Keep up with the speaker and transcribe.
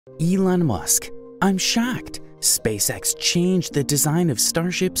Elon Musk. I'm shocked. SpaceX changed the design of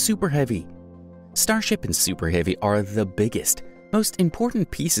Starship Super Heavy. Starship and Super Heavy are the biggest, most important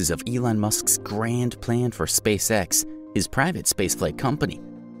pieces of Elon Musk's grand plan for SpaceX, his private spaceflight company.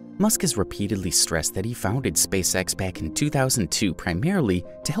 Musk has repeatedly stressed that he founded SpaceX back in 2002 primarily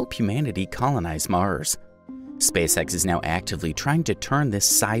to help humanity colonize Mars. SpaceX is now actively trying to turn this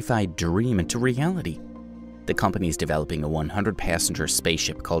sci-fi dream into reality. The company is developing a 100-passenger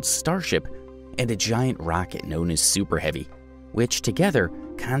spaceship called Starship and a giant rocket known as Super Heavy, which together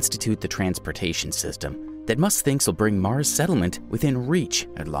constitute the transportation system that Musk thinks will bring Mars settlement within reach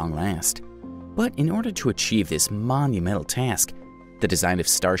at long last. But in order to achieve this monumental task, the design of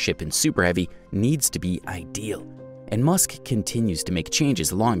Starship and Super Heavy needs to be ideal, and Musk continues to make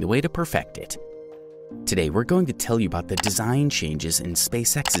changes along the way to perfect it. Today, we're going to tell you about the design changes in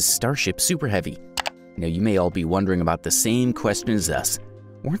SpaceX's Starship Super Heavy. Now, you may all be wondering about the same question as us.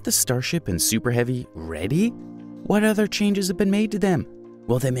 Weren't the Starship and Super Heavy ready? What other changes have been made to them?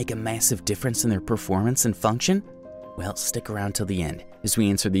 Will they make a massive difference in their performance and function? Well, stick around till the end as we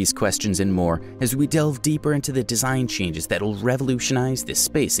answer these questions and more as we delve deeper into the design changes that will revolutionize the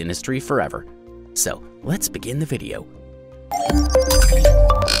space industry forever. So, let's begin the video.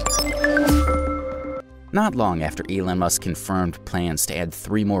 Not long after Elon Musk confirmed plans to add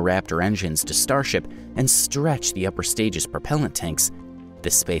 3 more Raptor engines to Starship and stretch the upper stage's propellant tanks, the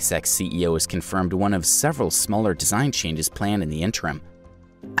SpaceX CEO has confirmed one of several smaller design changes planned in the interim.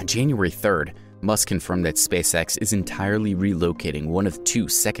 On January 3rd, Musk confirmed that SpaceX is entirely relocating one of 2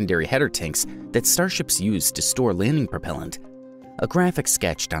 secondary header tanks that Starships use to store landing propellant. A graphic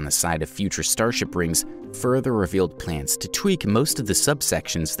sketched on the side of future Starship rings further revealed plans to tweak most of the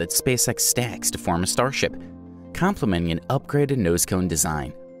subsections that SpaceX stacks to form a Starship, complementing an upgraded nose cone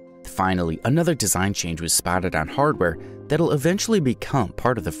design. Finally, another design change was spotted on hardware that'll eventually become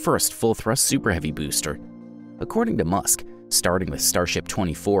part of the first full-thrust Super Heavy booster. According to Musk, starting with Starship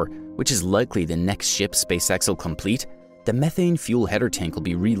 24, which is likely the next ship SpaceX will complete, the methane fuel header tank will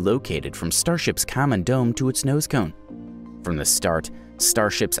be relocated from Starship's common dome to its nose cone. From the start,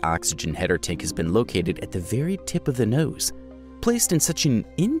 Starship's oxygen header tank has been located at the very tip of the nose, placed in such an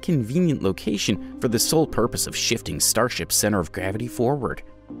inconvenient location for the sole purpose of shifting Starship's center of gravity forward.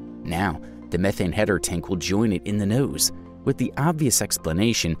 Now, the methane header tank will join it in the nose, with the obvious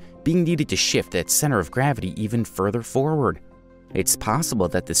explanation being needed to shift that center of gravity even further forward. It's possible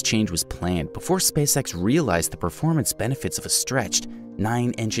that this change was planned before SpaceX realized the performance benefits of a stretched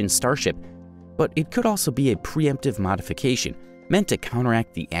 9-engine Starship, but it could also be a preemptive modification meant to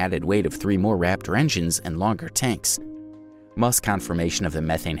counteract the added weight of 3 more Raptor engines and longer tanks. Musk's confirmation of the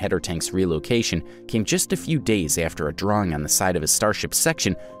methane header tank's relocation came just a few days after a drawing on the side of his Starship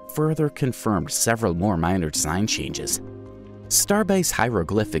section further confirmed several more minor design changes. Starbase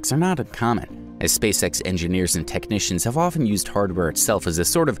hieroglyphics are not uncommon, as SpaceX engineers and technicians have often used hardware itself as a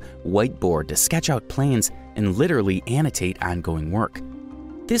sort of whiteboard to sketch out plans and literally annotate ongoing work.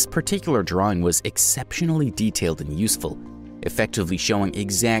 This particular drawing was exceptionally detailed and useful, effectively showing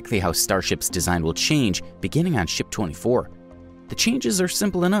exactly how Starship's design will change beginning on Ship 24. The changes are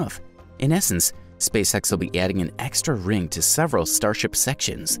simple enough. In essence, SpaceX will be adding an extra ring to several Starship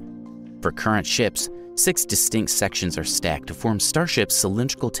sections. For current ships, 6 distinct sections are stacked to form Starship's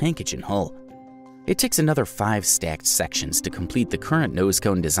cylindrical tankage and hull. It takes another 5 stacked sections to complete the current nose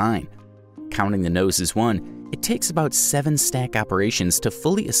cone design. Counting the nose as one, it takes about 7 stack operations to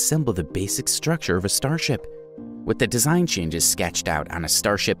fully assemble the basic structure of a Starship. With the design changes sketched out on a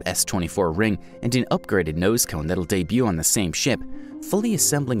Starship S-24 ring and an upgraded nose cone that'll debut on the same ship, fully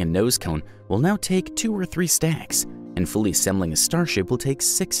assembling a nose cone will now take 2 or 3 stacks, and fully assembling a Starship will take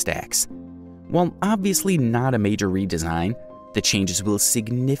 6 stacks. While obviously not a major redesign, the changes will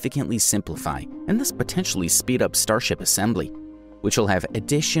significantly simplify and thus potentially speed up Starship assembly, which will have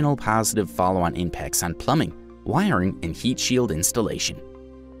additional positive follow-on impacts on plumbing, wiring, and heat shield installation.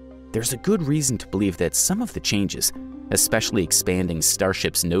 There's a good reason to believe that some of the changes, especially expanding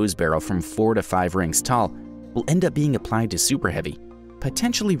Starship's nose barrel from 4 to 5 rings tall, will end up being applied to Super Heavy,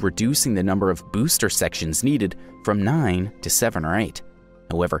 potentially reducing the number of booster sections needed from 9 to 7 or 8.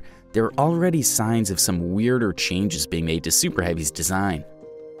 However, there are already signs of some weirder changes being made to Super Heavy's design.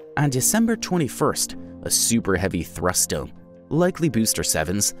 On December 21st, a Super Heavy thrust dome, likely Booster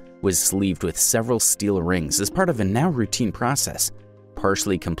 7s, was sleeved with several steel rings as part of a now routine process,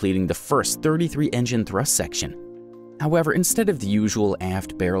 partially completing the first 33-engine thrust section. However, instead of the usual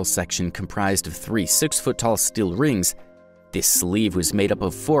aft barrel section comprised of 3 6-foot-tall steel rings, this sleeve was made up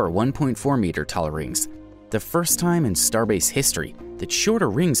of 4 1.4-meter tall rings, the first time in Starbase history that shorter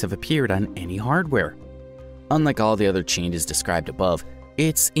rings have appeared on any hardware. Unlike all the other changes described above,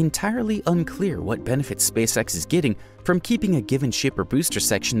 It's entirely unclear what benefits SpaceX is getting from keeping a given ship or booster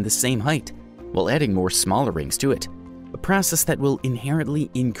section the same height, while adding more smaller rings to it, a process that will inherently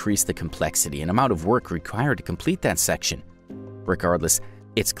increase the complexity and amount of work required to complete that section. Regardless,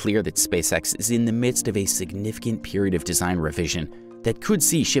 it's clear that SpaceX is in the midst of a significant period of design revision that could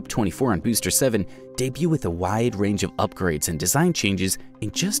see Ship 24 and Booster 7 debut with a wide range of upgrades and design changes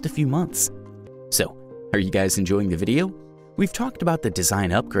in just a few months. So, are you guys enjoying the video? We've talked about the design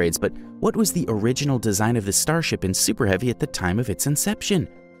upgrades, but what was the original design of the Starship and Super Heavy at the time of its inception?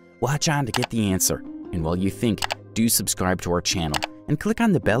 Watch on to get the answer, and while you think, do subscribe to our channel and click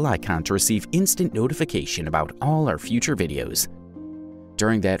on the bell icon to receive instant notification about all our future videos.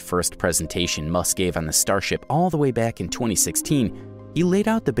 During that first presentation Musk gave on the Starship all the way back in 2016, he laid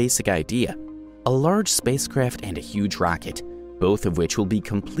out the basic idea: a large spacecraft and a huge rocket, both of which will be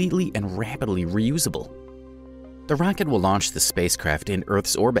completely and rapidly reusable. The rocket will launch the spacecraft in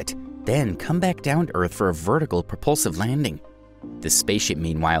Earth's orbit, then come back down to Earth for a vertical propulsive landing. The spaceship,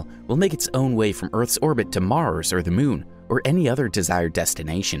 meanwhile, will make its own way from Earth's orbit to Mars or the Moon, or any other desired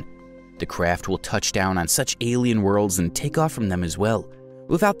destination. The craft will touch down on such alien worlds and take off from them as well,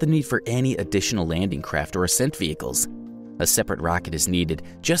 without the need for any additional landing craft or ascent vehicles. A separate rocket is needed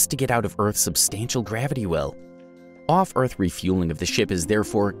just to get out of Earth's substantial gravity well. Off-Earth refueling of the ship is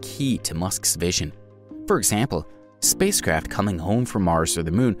therefore key to Musk's vision. For example, spacecraft coming home from Mars or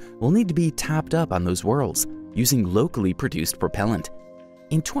the Moon will need to be topped up on those worlds, using locally produced propellant.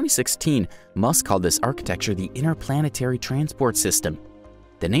 In 2016, Musk called this architecture the Interplanetary Transport System.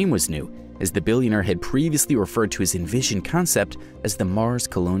 The name was new, as the billionaire had previously referred to his envisioned concept as the Mars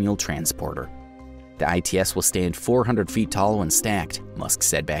Colonial Transporter. The ITS will stand 400 feet tall when stacked, Musk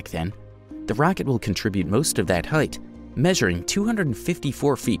said back then. The rocket will contribute most of that height, measuring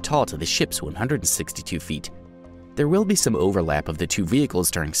 254 feet tall to the ship's 162 feet. There will be some overlap of the two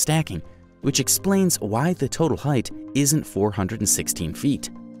vehicles during stacking, which explains why the total height isn't 416 feet.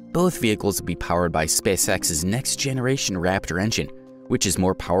 Both vehicles will be powered by SpaceX's next-generation Raptor engine, which is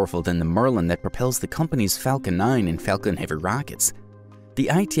more powerful than the Merlin that propels the company's Falcon 9 and Falcon Heavy rockets. The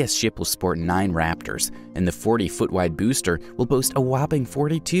ITS ship will sport 9 Raptors, and the 40-foot-wide booster will boast a whopping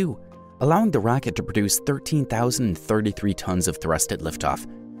 42, allowing the rocket to produce 13,033 tons of thrust at liftoff,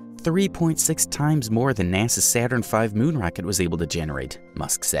 3.6 times more than NASA's Saturn V moon rocket was able to generate,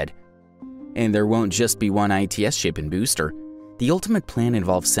 Musk said. And there won't just be one ITS ship and booster. The ultimate plan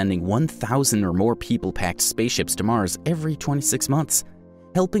involves sending 1,000 or more people-packed spaceships to Mars every 26 months,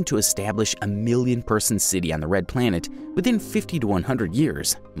 helping to establish a million-person city on the Red Planet within 50 to 100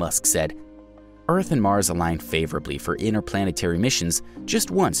 years, Musk said. Earth and Mars align favorably for interplanetary missions just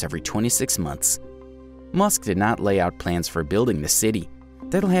once every 26 months. Musk did not lay out plans for building the city.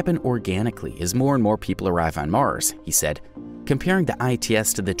 That'll happen organically as more and more people arrive on Mars, he said, comparing the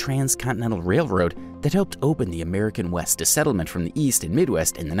ITS to the Transcontinental Railroad that helped open the American West to settlement from the East and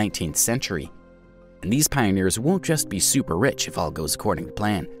Midwest in the 19th century. And these pioneers won't just be super rich if all goes according to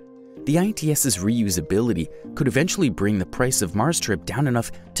plan. The ITS's reusability could eventually bring the price of Mars trip down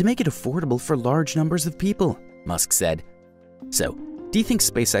enough to make it affordable for large numbers of people, Musk said. So, do you think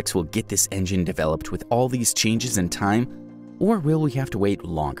SpaceX will get this engine developed with all these changes in time? Or will we have to wait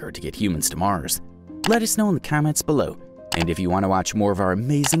longer to get humans to Mars? Let us know in the comments below. And if you want to watch more of our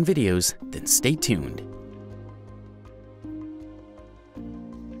amazing videos, then stay tuned.